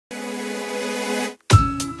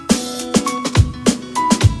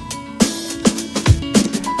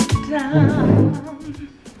welcome.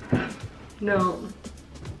 No.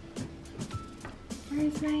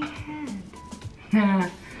 Where's my head?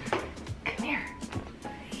 Come here.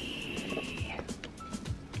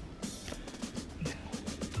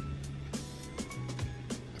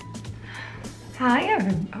 Hi,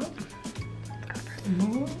 everyone. Oh.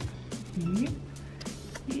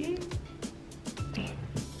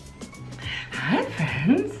 Hi,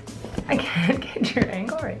 friends. I can't get your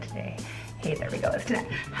angle right today. Hey, there we go. Let's do that.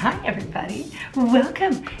 Hi, everybody.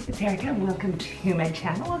 Welcome. It's Erica. Welcome to my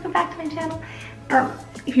channel. Welcome back to my channel.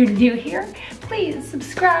 If you're new here, please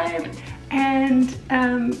subscribe and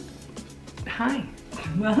hi.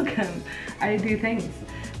 Welcome. I do things.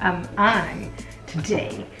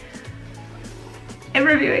 Today I'm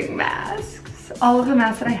reviewing masks. All of the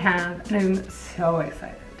masks that I have, and I'm so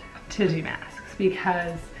excited to do masks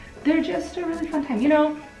because they're just a really fun time. You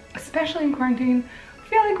know, especially in quarantine, I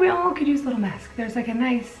feel like we all could use a little mask. There's like a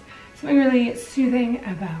nice, something really soothing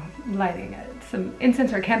about lighting some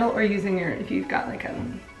incense or a candle, or using your, if you've got like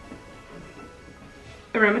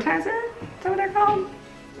aromatizer, is that what they're called?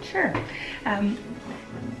 Sure.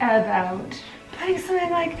 About putting something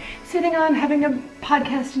like sitting on, having a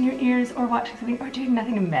podcast in your ears, or watching something, or doing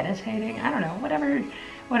nothing and meditating. I don't know,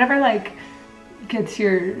 whatever like gets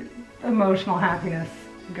your emotional happiness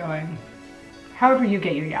going. However you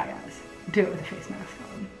get your yayas, do it with a face mask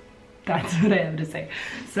on. That's what I have to say.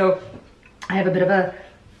 So I have a bit of a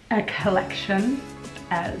collection,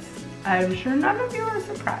 as I'm sure none of you are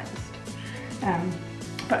surprised.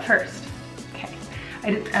 But first, okay,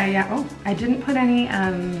 I didn't put any,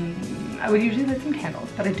 I would usually light some candles,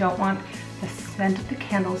 but I don't want the scent of the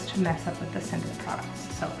candles to mess up with the scent of the products.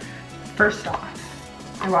 So first off,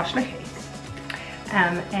 I washed my face,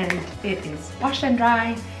 and it is washed and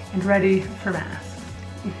dry and ready for mask.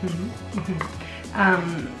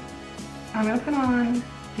 I'm gonna put on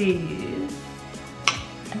these.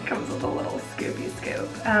 It comes with a little scoopy scoop.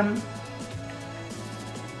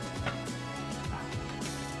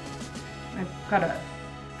 I've got a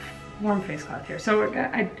warm face cloth here, so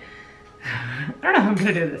I don't know how I'm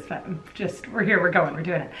gonna do this, but we're here, we're going, we're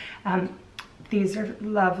doing it. These are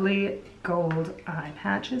lovely gold eye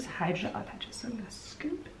patches, hydra eye patches. So I'm gonna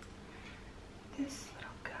scoop this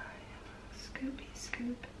little guy. Scoopy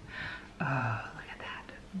scoop. Oh, look at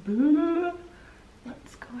that. Boom.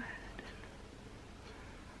 Let's go ahead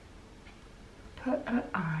and put an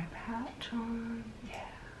eye patch on. Yeah.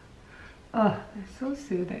 Oh, they're so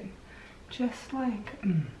soothing. Just like,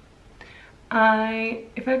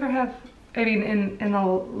 if I ever have, I mean, in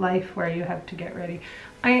a life where you have to get ready,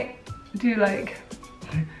 I do like,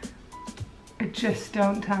 I just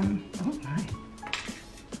don't, oh my,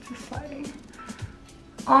 it's just sliding.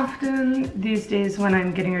 Often these days when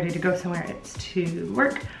I'm getting ready to go somewhere, it's to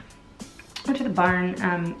work or to the barn.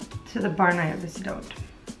 I obviously don't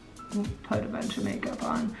put a bunch of makeup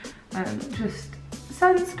on. Just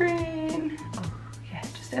sunscreen, oh yeah,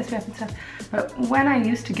 just SPF and stuff. But when I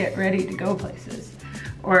used to get ready to go places,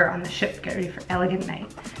 or on the ship, get ready for elegant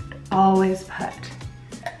night, I'd always put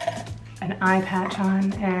an eye patch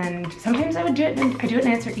on, and sometimes I would do it, I do it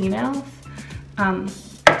and answer emails.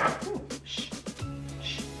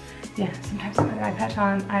 Yeah, sometimes I put an eye patch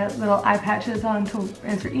on, little eye patches on to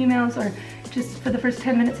answer emails, or just for the first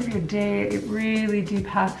 10 minutes of your day. It really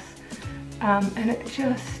depuffs, and it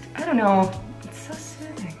just, I don't know, it's so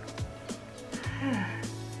soothing.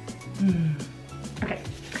 Okay,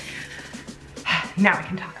 now I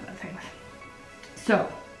can talk about things. So,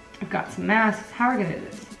 I've got some masks. How are we gonna do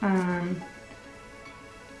this?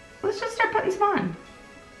 Let's just start putting some on.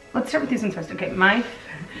 Let's start with these ones first. Okay, my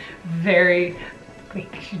very, wait,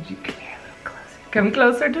 should you come here a little closer? Come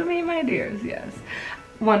closer to me, my dears, yes.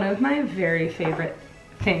 One of my very favorite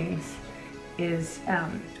things is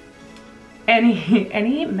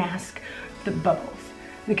any mask that bubbles.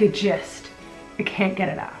 Like I can't get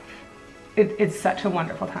it off. It's such a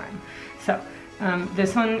wonderful time. So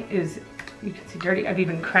this one is, you can see dirty. I've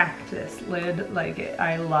even cracked this lid. Like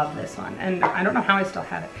I love this one, and I don't know how I still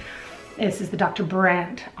have it. This is the Dr.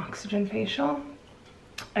 Brandt Oxygen Facial,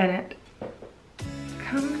 and it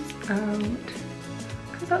comes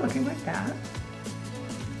out looking like that.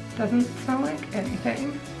 Doesn't smell like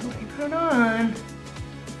anything. Let me put it on.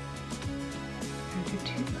 I'm gonna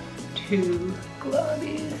do two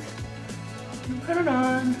globies. Put it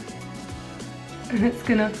on, and it's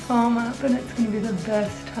gonna foam up, and it's gonna be the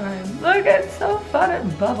best time. Look, it's so fun, it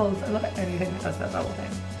bubbles. I love anything that does that bubble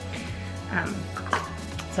thing.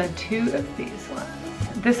 So I have two of these ones.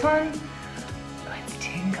 This one, oh, it's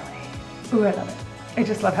tingly. Ooh, I love it. I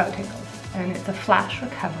just love how it tingles. And it's a flash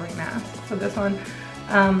recovery mask. So this one,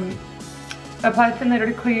 apply thin layer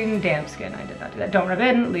to clean damp skin. I did not do that. Don't rub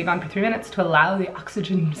in, leave on for 3 minutes to allow the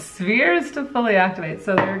oxygen spheres to fully activate.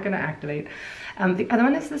 So they're gonna activate. The other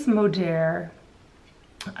one is this Modere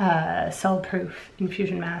cell-proof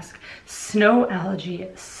infusion mask, snow algae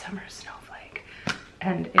summer snowflake,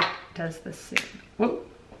 and it does the same. Whoa.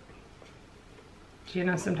 Do you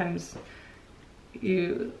know sometimes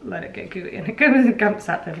you let it get gooey and it gumps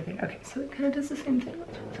up everything? Okay, so it kind of does the same thing.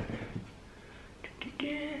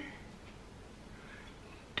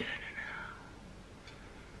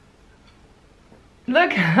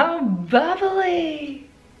 Look how bubbly!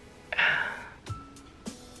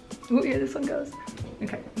 Oh yeah, this one goes.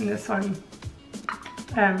 Okay, and this one,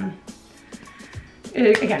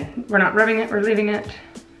 again, we're not rubbing it, we're leaving it.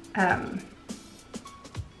 Oh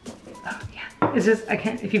yeah, it's just, I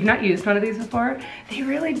can't, if you've not used one of these before, they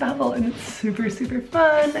really bubble and it's super, super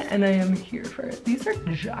fun, and I am here for it. These are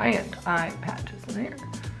giant eye patches and they're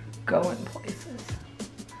going places.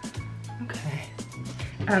 Okay.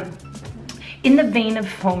 In the vein of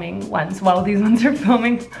foaming ones, while these ones are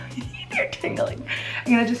foaming, they're tingling.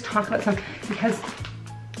 I'm gonna just talk about some, because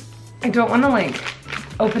I don't wanna like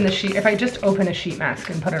open the sheet. If I just open a sheet mask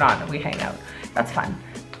and put it on and we hang out, that's fun.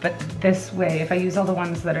 But this way, if I use all the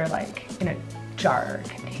ones that are like in a jar or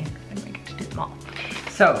container, then we get to do them all.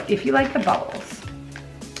 So if you like the bubbles,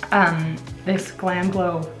 this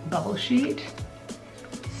GlamGlow bubble sheet,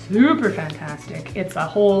 super fantastic. It's a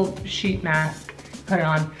whole sheet mask, put it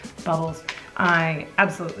on, bubbles. I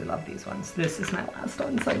absolutely love these ones. This is my last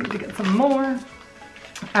one, so I need to get some more.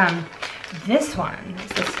 This one is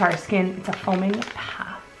the Starskin. It's a foaming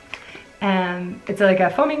puff. It's like a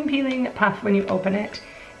foaming peeling puff. When you open it,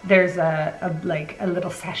 there's a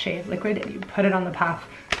little sachet of liquid and you put it on the puff.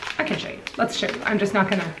 I can show you. Let's show you. I'm just not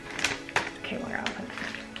gonna, okay, we're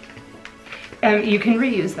open. You can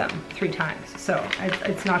reuse them 3 times, so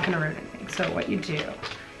it's not gonna ruin anything. So what you do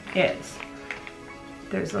is,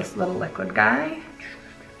 there's this little liquid guy,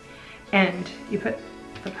 and you put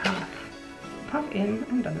the puff in. I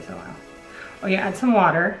haven't done this in a while. Oh, you add some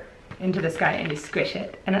water into this guy and you squish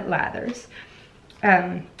it and it lathers.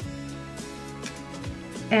 And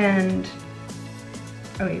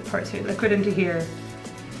oh, you pour your liquid into here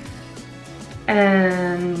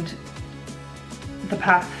and the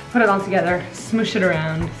puff, put it all together, smoosh it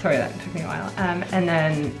around. Sorry, that took me a while. And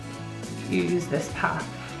then you use this puff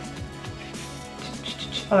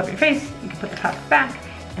all up your face. You can put the puff back,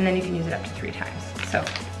 and then you can use it up to 3 times. So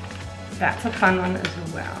that's a fun one as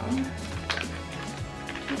well.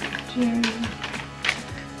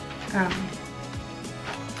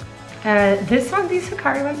 This one, these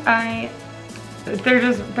Hikari ones,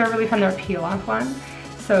 they're really fun. They're a peel off one.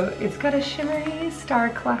 So it's got a shimmery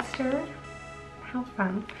star cluster. How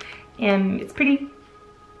fun. And it's pretty,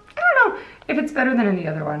 I don't know if it's better than any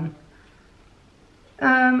other one.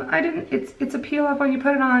 It's a peel off when you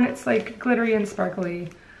put it on. It's like glittery and sparkly.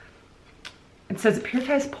 It says it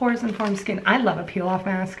purifies pores and forms skin. I love a peel off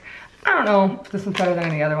mask. I don't know if this one's better than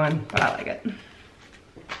any other one, but I like it.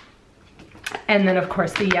 And then of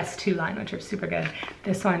course the Yes 2 line, which are super good.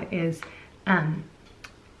 This one is,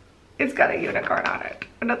 it's got a unicorn on it,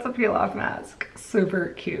 and it's a peel off mask. Super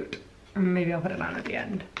cute. Maybe I'll put it on at the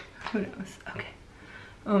end. Who knows? Okay.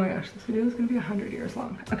 Oh my gosh, this video is gonna be 100 years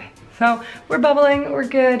long. Okay, so we're bubbling, we're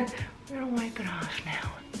good. We're gonna wipe it off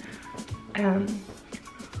now.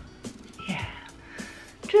 Yeah.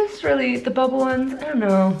 Just really, the bubble ones, I don't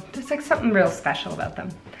know. There's like something real special about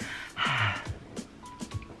them.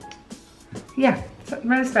 Yeah, something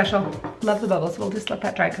really special. Love the bubbles. We'll just let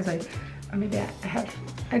that dry because I do have.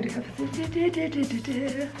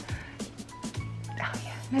 Oh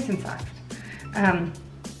yeah, nice and soft.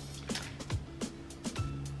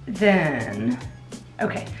 Then,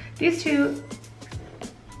 okay, these two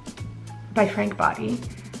by Frank Body,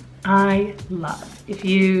 I love. If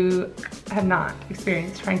you have not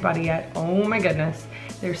experienced Frank Body yet, oh my goodness,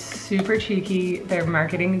 they're super cheeky. They're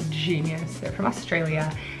marketing genius. They're from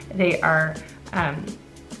Australia. They are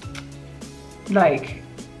like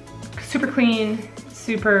super clean,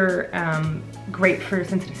 super great for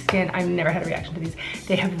sensitive skin. I've never had a reaction to these.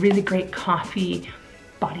 They have really great coffee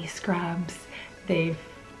body scrubs. They've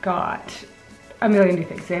got a million new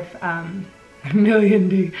things. They have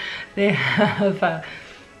They have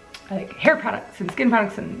like hair products and skin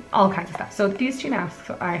products and all kinds of stuff. So these 2 masks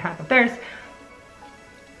I have of theirs.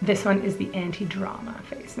 This one is the anti-drama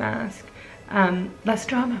face mask. Less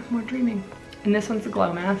drama, more dreaming. And this one's a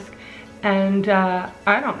glow mask. And I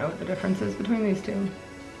don't know what the difference is between these two.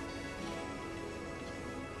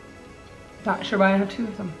 Not sure why I have 2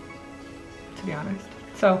 of them, to be honest.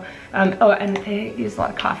 So, oh, and they use a lot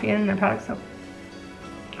of coffee in their products, so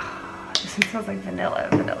the This one smells like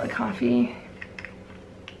vanilla coffee.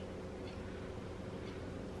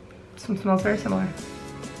 This one smells very similar.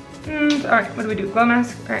 All right, what do we do? Glow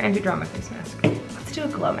mask or anti-drama face mask? Let's do a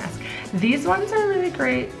glow mask. These ones are really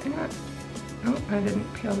great. Oh, I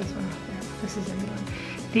didn't peel this one off there. This is a new one.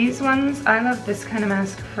 These ones, I love this kind of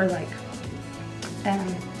mask for like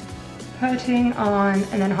putting on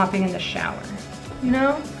and then hopping in the shower. You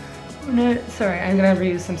know? Sorry, I'm gonna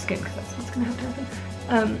reuse some skin because that's what's gonna have to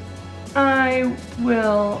happen. I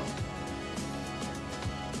will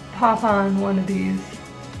pop on one of these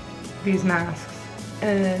masks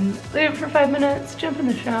and leave it for 5 minutes, jump in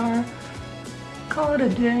the shower, call it a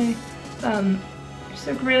day. Just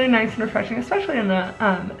look really nice and refreshing, especially in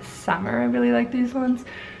the summer. I really like these ones.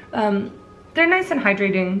 They're nice and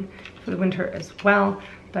hydrating for the winter as well,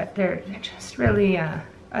 but they're just really a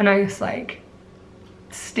nice like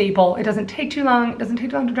staple. It doesn't take too long. It doesn't take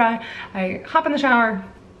too long to dry. I hop in the shower,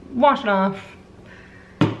 wash it off,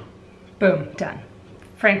 boom, done.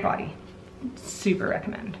 Frank Body, super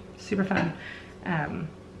recommend, super fun.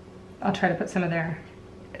 I'll try to put some of their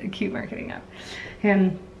cute marketing up.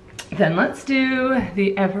 And then let's do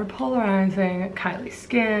the ever polarizing Kylie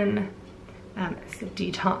Skin. It's the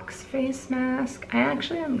detox face mask. I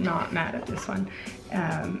actually am not mad at this one.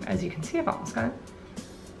 As you can see, I've almost got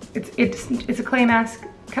it. It's a clay mask.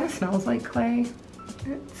 Kind of smells like clay.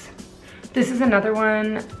 This is another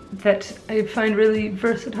one that I find really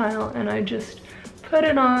versatile, and I just put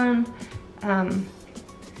it on.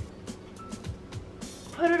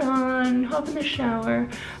 Hop in the shower.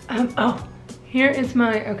 Oh, here is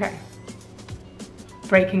my, okay.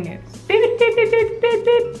 Breaking news. Beep, beep, beep, beep, beep,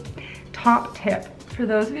 beep. Top tip for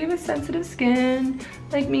those of you with sensitive skin,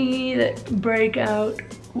 like me, that break out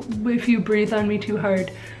if you breathe on me too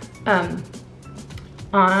hard.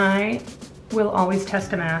 I will always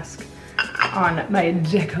test a mask on my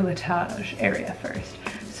décolletage area first.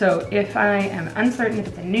 So if I am uncertain if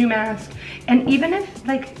it's a new mask, and even if,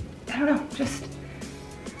 like, I don't know, just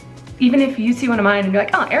even if you see one of mine and you're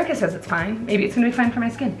like, oh, Erica says it's fine, maybe it's gonna be fine for my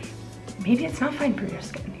skin. Maybe it's not fine for your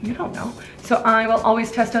skin, you don't know. So I will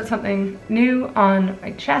always test out something new on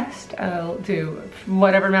my chest. I'll do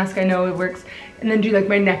whatever mask I know works, and then do like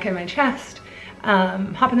my neck and my chest.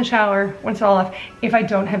 Hop in the shower, once it's all off. If I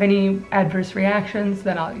don't have any adverse reactions,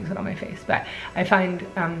 then I'll use it on my face. But I find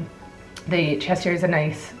the chest area is a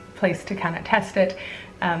nice place to kind of test it.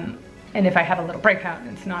 And if I have a little breakout,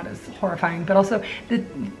 it's not as horrifying, but also the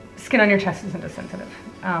skin on your chest isn't as sensitive.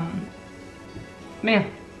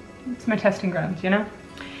 Man, it's my testing grounds, you know?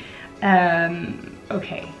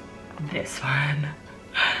 Okay, this one.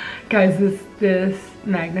 Guys, this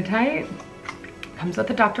Magnetight comes with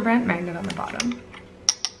a Dr. Brandt magnet on the bottom.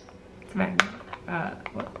 It's a magnet.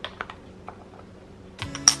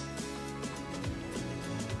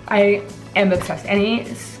 I am obsessed. Any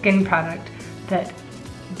skin product that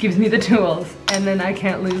gives me the tools and then I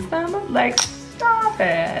can't lose them, like, stop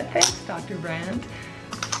it. Thanks, Dr. Brandt.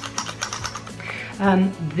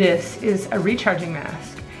 This is a recharging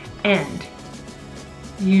mask, and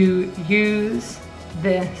you use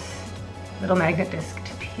this little magnet disc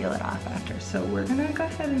to peel it off after. So we're gonna go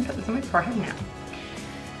ahead and put this on my forehead now.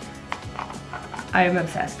 I am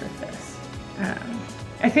obsessed with this.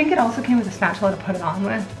 I think it also came with a spatula to put it on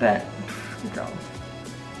with, but girl,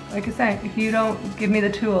 like I say, if you don't give me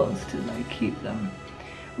the tools to like keep them.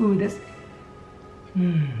 Ooh, this,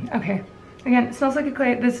 okay. Again, it smells like a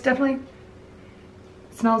clay. This definitely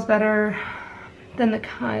smells better than the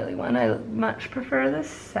Kylie one. I much prefer this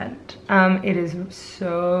scent. It is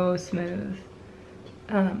so smooth.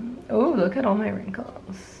 Oh, look at all my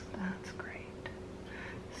wrinkles. That's great.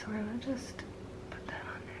 So we're gonna just put that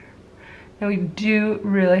on there. Now we do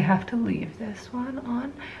really have to leave this one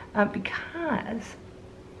on because,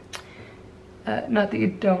 not that you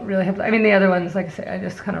don't really have to, I mean the other ones, like I say, I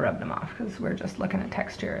just kind of rubbed them off because we're just looking at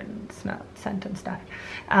texture and smell, scent and stuff.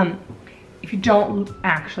 If you don't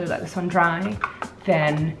actually let this one dry,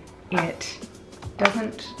 then it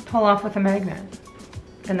doesn't pull off with a magnet.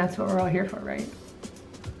 And that's what we're all here for, right?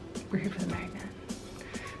 We're here for the magnet.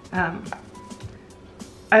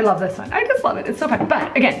 I love this one. I just love it. It's so fun.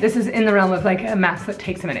 But again, this is in the realm of like a mask that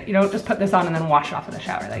takes a minute. You don't just put this on and then wash it off in the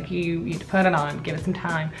shower. Like you need to put it on, give it some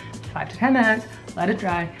time, 5 to 10 minutes, let it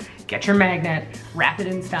dry, get your magnet, wrap it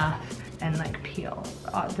in stuff, and like peel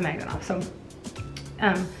the magnet off. So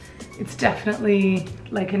it's definitely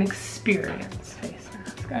like an experience face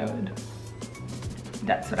mask.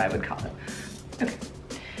 That's what I would call it. Okay.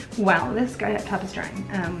 Wow, this guy up top is drying.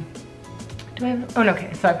 Do I have, oh no,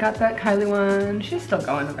 okay, so I've got that Kylie one. She's still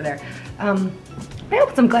going over there. I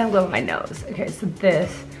put some GlamGlow on my nose. Okay, so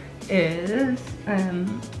this is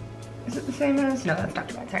Is it the same as? No, that's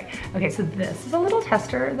Dr. Brandt, sorry. Okay, so this is a little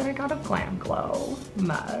tester that I got of GlamGlow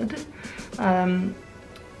mud.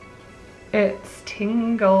 It's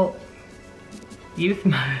Tingle Youth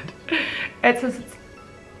Mud. It says it's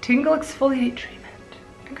Tingle Exfoliate Treatment.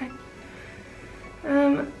 Okay.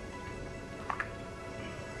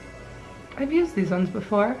 I've used these ones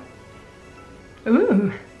before.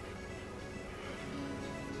 Ooh.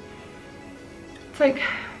 It's like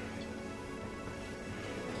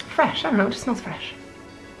fresh. I don't know, it just smells fresh.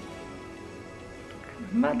 Kind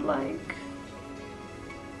of mud-like.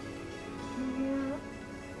 Yeah.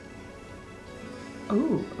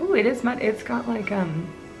 Ooh, it is mud. It's got like kind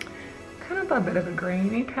of a bit of a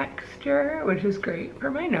grainy texture, which is great for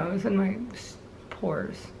my nose and my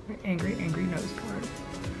pores, my angry nose pores.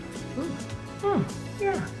 Ooh. Oh,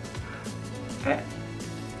 yeah.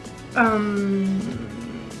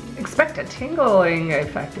 Expect a tingling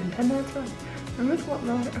effect in 10 minutes. Remove what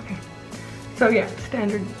water? Okay. So yeah,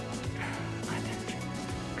 standard.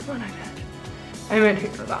 Come on, iPad. I'm gonna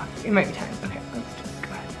take those off. It might be time. Okay, let's just go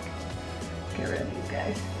ahead and get rid of these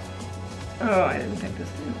guys. Oh, I didn't think this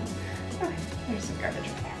through. Okay, there's some garbage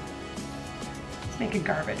over there. Let's make a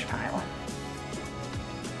garbage pile.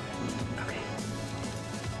 Okay.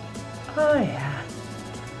 Oh yeah.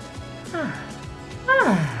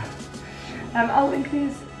 I'll link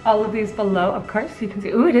all of these below, of course, so you can see.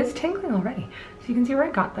 Ooh, it is tingling already. So you can see where I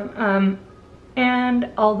got them. And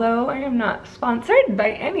although I am not sponsored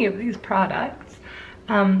by any of these products,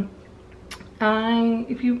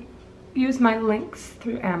 if you use my links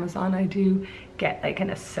through Amazon, I do get like an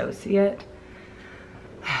associate,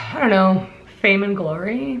 I don't know, fame and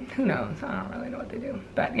glory. Who knows? I don't really know what they do.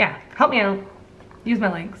 But yeah, help me out. Use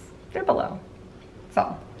my links. They're below.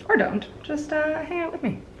 So, or don't. Just hang out with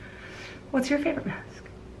me. What's your favorite mask?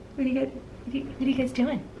 What are you guys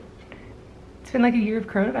doing? It's been like a year of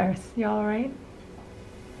coronavirus. Y'all all right?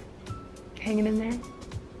 Hanging in there?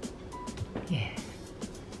 Yeah.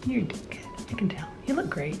 You're doing good. I can tell. You look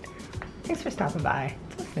great. Thanks for stopping by.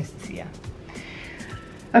 It's always nice to see you.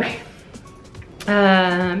 Okay.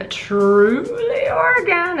 Truly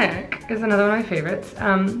Organic is another one of my favorites.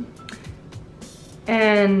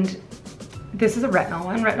 And this is a retinol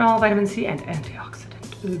one. Retinol, vitamin C, and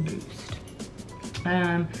antioxidant boost.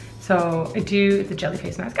 So I do the jelly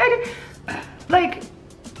face mask. Like,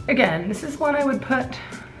 again, this is one I would probably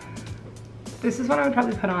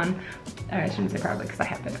put on, I shouldn't say probably because I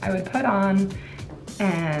haven't. I would put on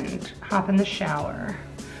and hop in the shower.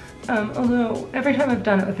 Although every time I've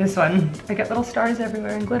done it with this one, I get little stars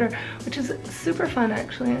everywhere and glitter, which is super fun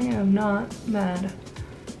actually. I am not mad.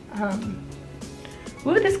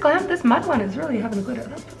 Ooh, this mud one is really having a glitter.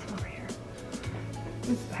 Let's put some over here.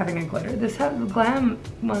 It's having a glitter. This Glam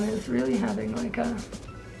one is really having like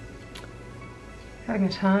having a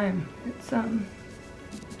time. It's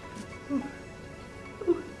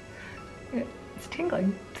it's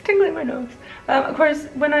tingling. It's tingling my nose. Of course,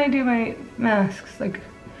 when I do my masks, like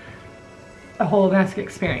a whole mask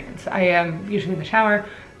experience, I am usually in the shower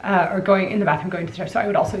or going in the bathroom, going to the shower. So I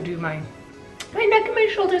would also do my neck and my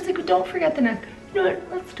shoulders. Like, don't forget the neck. You know what?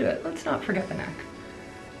 Let's do it. Let's not forget the neck.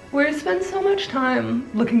 We spend so much time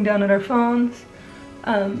looking down at our phones,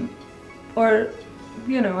 or,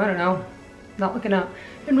 you know, I don't know, not looking up,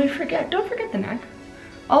 and we forget. Don't forget the neck.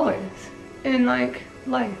 Always. In like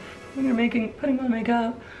life, when you're putting on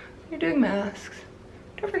makeup, you're doing masks,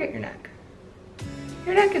 don't forget your neck.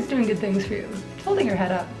 Your neck is doing good things for you. It's holding your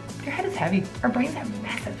head up. Your head is heavy. Our brains are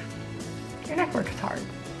massive. Your neck works hard.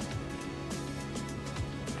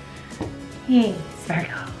 Yay,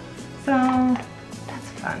 sparkle. So that's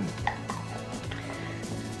fun.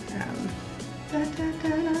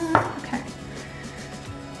 Okay.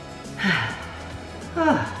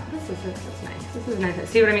 Oh, this is nice. This is nice.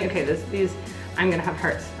 See what I mean? Okay, these I'm gonna have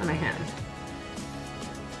hearts on my hand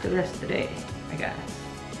for the rest of the day, I guess.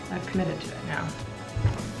 I've committed to it now.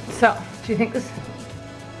 So, do you think this?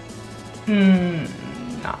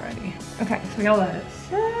 Not ready. Okay, so we'll let it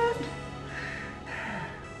sit.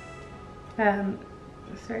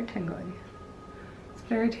 It's very tingly. It's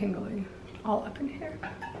very tingly, all up in here.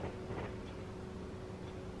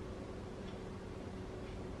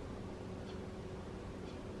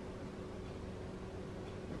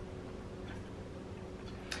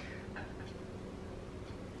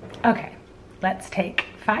 Okay, let's take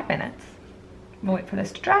 5 minutes. We'll wait for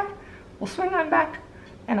this to dry. We'll swing on back,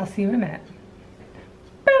 and I'll see you in a minute.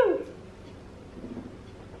 Boom!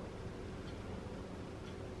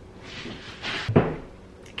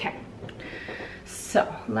 Okay, so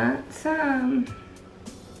let's start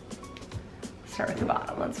with the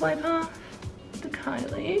bottom. Let's wipe off the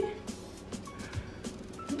Kylie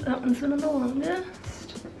That one's been on the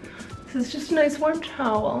longest. This is just a nice warm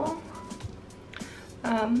towel.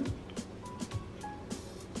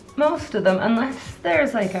 Most of them, unless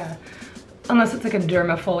it's like a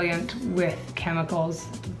dermafoliant with chemicals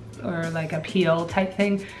or like a peel type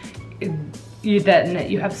thing, then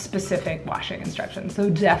you have specific washing instructions. So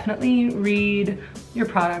definitely read your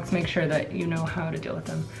products, make sure that you know how to deal with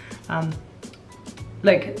them.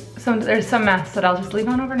 Like there's some masks that I'll just leave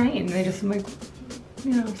on overnight and they just like,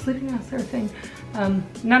 you know, sleeping masks are a thing.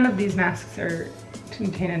 None of these masks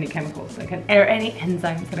contain any chemicals or any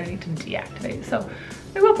enzymes that I need to deactivate. So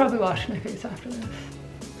I will probably wash my face after this.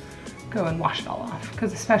 Go and wash it all off,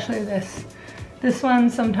 because especially this one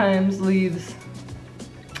sometimes leaves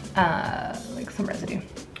like some residue.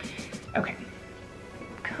 Okay,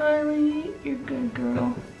 Kylie, you're good,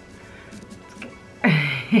 girl.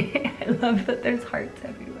 I love that there's hearts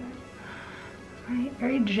everywhere. Right,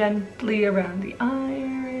 very gently around the eye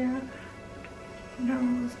area,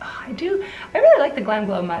 nose. Oh, I really like the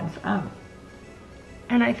GlamGlow muds.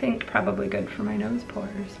 And I think probably good for my nose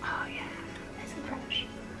pores. Oh yeah, nice and fresh.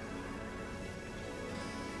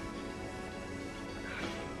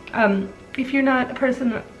 If you're not a person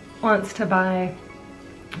that wants to buy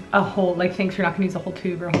a whole, like thinks you're not gonna use a whole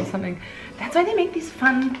tube or a whole something, that's why they make these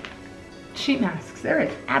fun sheet masks. There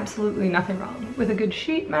is absolutely nothing wrong with a good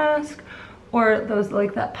sheet mask, or those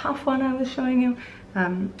like that puff one I was showing you.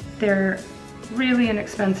 They're really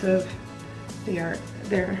inexpensive. They're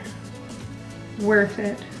worth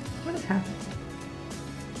it. What is happening?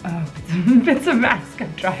 Oh, bits of mask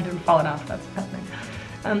have dried and fallen off. That's what's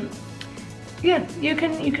happening. Yeah, you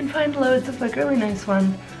can find loads of like really nice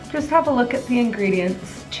ones. Just have a look at the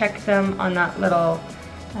ingredients, check them on that little,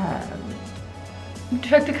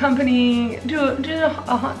 check the company, do a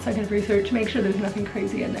hot second of research, make sure there's nothing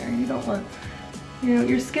crazy in there. You don't want, you know,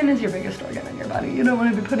 your skin is your biggest organ in your body. You don't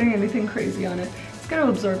want to be putting anything crazy on it. It's going to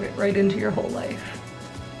absorb it right into your whole life.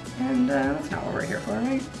 And that's not what we're here for,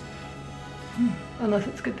 right? Unless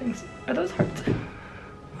it's good things. Are those hearts?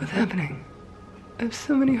 What's happening? I have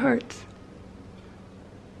so many hearts.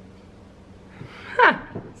 Ha!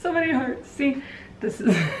 So many hearts. See, this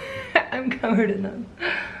is, I'm covered in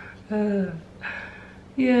them.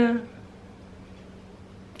 Yeah.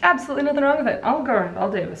 Absolutely nothing wrong with it. I'll go around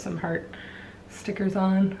all day with some heart stickers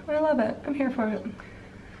on. I love it. I'm here for it.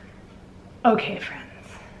 Okay, friends.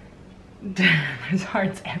 There's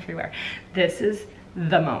hearts everywhere. This is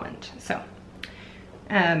the moment. So,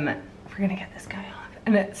 we're gonna get this guy off.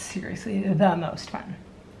 And it's seriously the most fun.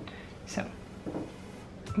 So,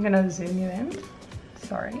 I'm gonna zoom you in.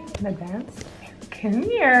 Sorry, in advance. Come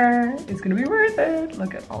here. It's gonna be worth it.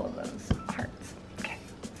 Look at all of those hearts. Okay.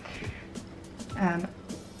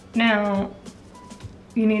 Now,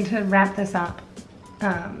 you need to wrap this up.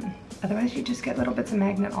 Otherwise, you just get little bits of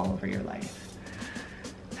magnet all over your life.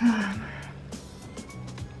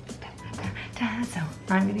 So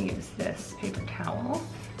I'm gonna use this paper towel.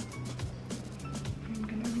 I'm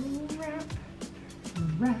gonna wrap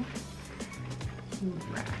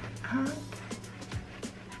up.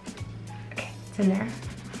 Okay, it's in there.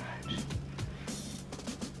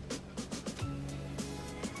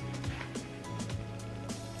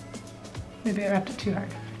 Maybe I wrapped it too hard.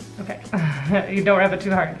 Okay, you don't wrap it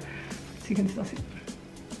too hard, so you can still see.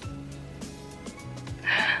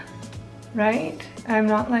 Right? I'm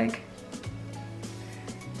not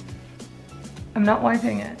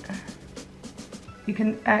wiping it. You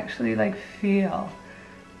can actually like feel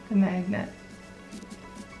the magnet.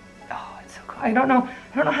 Oh, it's so cool. I don't know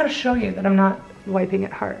how to show you that I'm not wiping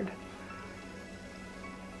it hard.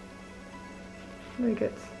 Like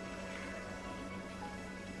it's,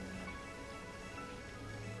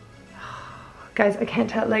 guys, I can't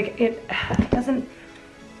tell, like it doesn't,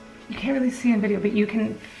 you can't really see in video, but you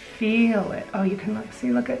can feel it. Oh, you can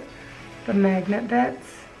look at the magnet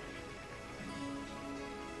bits.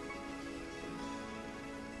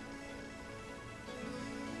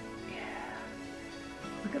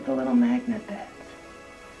 Look at the little magnet bits.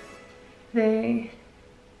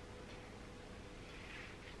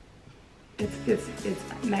 It's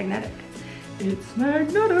magnetic. It's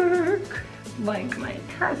magnetic, like my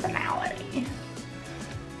personality.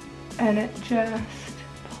 And it just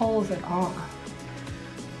pulls it off.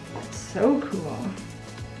 It's so cool.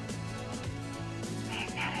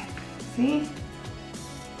 Magnetic. See?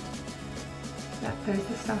 There's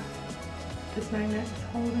the stuff. This magnet is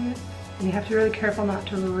holding it. And you have to be really careful not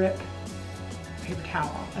to rip the paper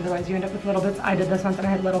towel. Otherwise you end up with little bits. I did this once and I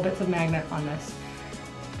had little bits of magnet on this.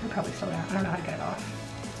 They're probably still there. I don't know how to get it off,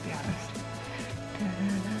 to be honest.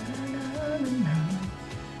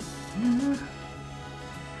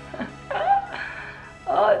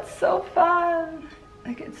 Oh, so fun.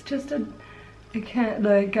 Like it's just I can't,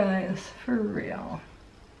 like guys, for real.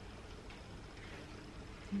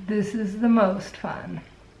 This is the most fun.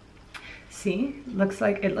 See, it looks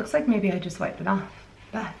like maybe I just wiped it off,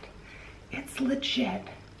 but it's legit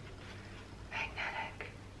magnetic.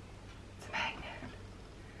 It's a magnet.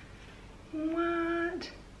 What?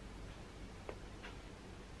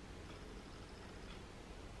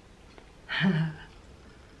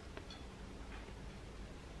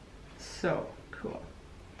 So cool.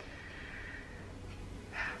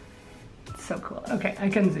 So cool. Okay, I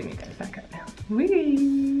can zoom you guys back up now.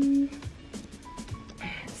 Whee!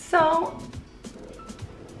 So,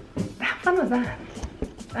 how fun was that?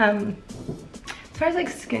 As far as like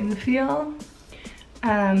skin feel,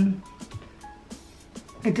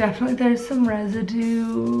 there's some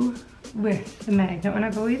residue with the magnet one.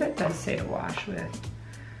 I believe it does say to wash with.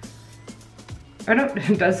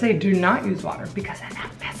 It does say do not use water because then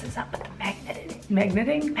that messes up with the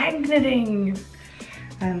magneting.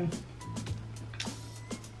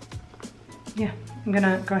 Yeah, I'm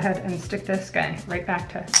gonna go ahead and stick this guy right back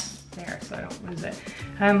to there so I don't lose it.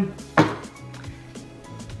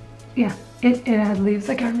 Yeah, it leaves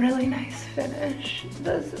like a really nice finish.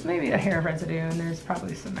 There's maybe a hair of residue and there's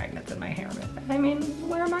probably some magnets in my hair, but I mean,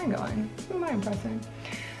 where am I going? Who am I impressing?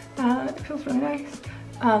 It feels really nice.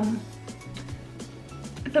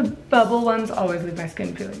 The bubble ones always leave my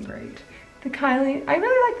skin feeling great. The Kylie, I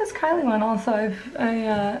really like this Kylie one also.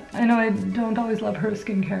 I know I don't always love her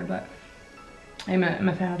skincare, but I'm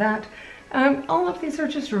a fan of that. All of these are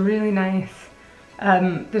just really nice.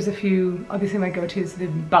 There's a few, obviously my go-tos, the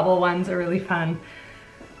bubble ones are really fun.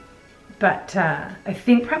 But I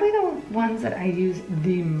think probably the ones that I use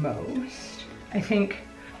the most, I think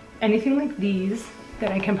anything like these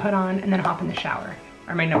that I can put on and then hop in the shower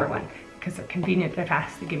are my number one. Because they're convenient, they're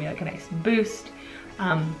fast, they give me like a nice boost.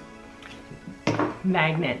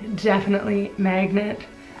 Magnet, definitely magnet.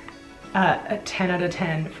 A 10 out of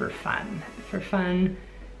 10 for fun. For fun,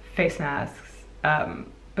 face masks, but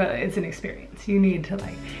it's an experience. You need to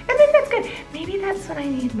like, and maybe that's good. Maybe that's what I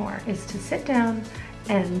need more, is to sit down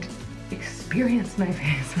and experience my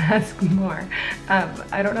face mask more.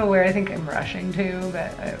 I don't know where I think I'm rushing to,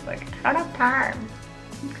 but I was like, I don't have time.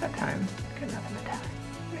 You've got time, got nothing to time.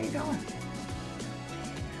 Where are you going?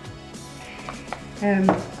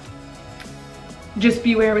 Just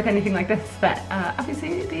beware with anything like this that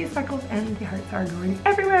obviously the speckles and the hearts are going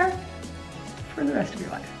everywhere for the rest of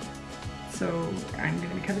your life. So I'm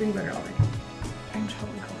gonna be covered in glitter already. I'm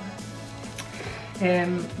totally cool.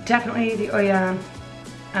 Definitely the Oia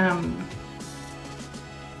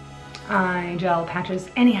eye gel patches,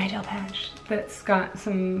 any eye gel patch that's got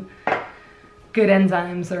some good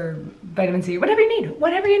enzymes or vitamin C, whatever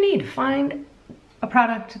you need, find a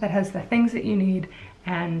product that has the things that you need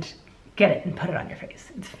and get it and put it on your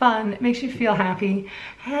face. It's fun, it makes you feel happy,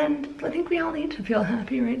 and I think we all need to feel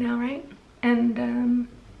happy right now, right? And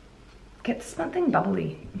get something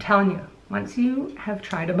bubbly. I'm telling you, once you have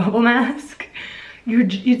tried a bubble mask,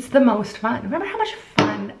 it's the most fun. Remember how much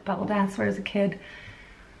fun bubble baths were as a kid?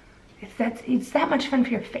 It's that much fun for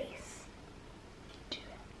your face. Do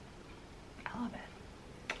it. I love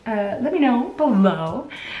it. Let me know below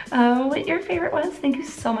what your favorite was. Thank you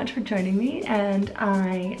so much for joining me, and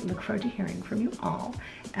I look forward to hearing from you all.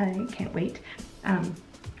 I can't wait. I'm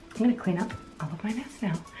gonna clean up all of my mess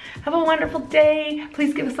now. Have a wonderful day.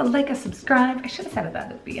 Please give us a like, a subscribe. I should have said that at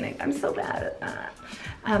the beginning. I'm so bad at that.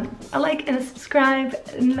 A like and a subscribe,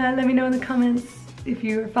 and let me know in the comments if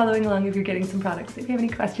you're following along, if you're getting some products, if you have any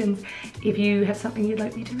questions, if you have something you'd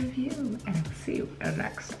like me to review, and I will see you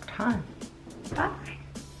next time. Bye.